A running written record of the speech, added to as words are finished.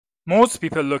Most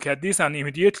people look at this and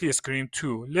immediately scream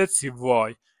 2. Let's see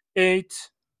why. 8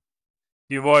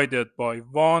 divided by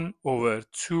 1 over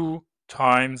 2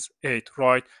 times 8,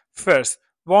 right? First,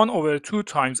 1 over 2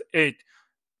 times 8,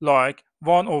 like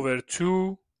 1 over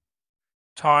 2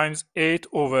 times 8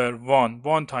 over 1.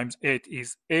 1 times 8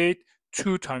 is 8.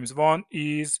 2 times 1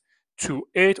 is 2.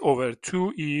 8 over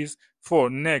 2 is 4.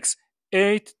 Next,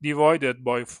 8 divided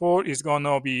by 4 is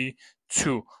gonna be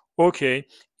 2. Okay,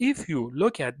 if you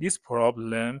look at this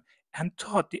problem and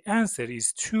thought the answer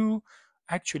is 2,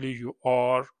 actually you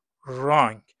are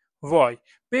wrong. Why?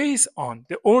 Based on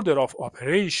the order of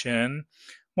operation,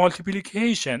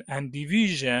 multiplication and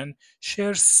division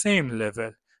share same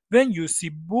level. When you see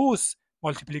both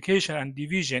multiplication and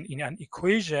division in an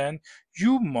equation,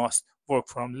 you must work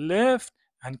from left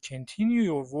and continue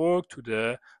your work to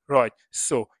the right.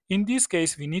 So in this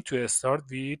case, we need to start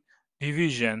with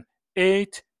division.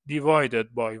 8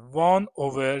 divided by 1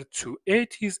 over 2.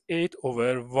 8 is 8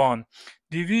 over 1.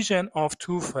 Division of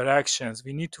two fractions.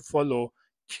 We need to follow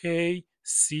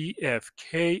KCF.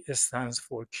 K stands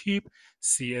for keep,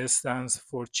 C stands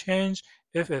for change,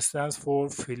 F stands for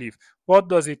flip. What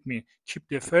does it mean? Keep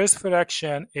the first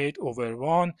fraction 8 over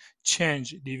 1,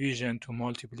 change division to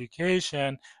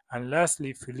multiplication, and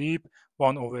lastly flip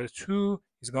 1 over 2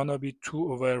 is gonna be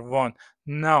 2 over 1.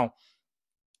 Now,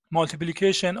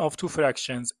 multiplication of two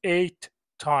fractions, 8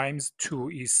 times 2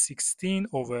 is 16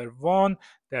 over 1,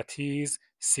 that is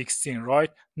 16, right?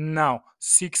 Now,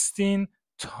 16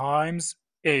 times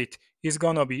 8 is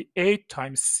gonna be 8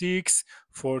 times 6,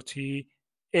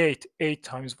 48. 8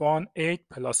 times 1, 8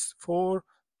 plus 4,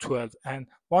 12. And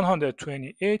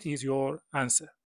 128 is your answer.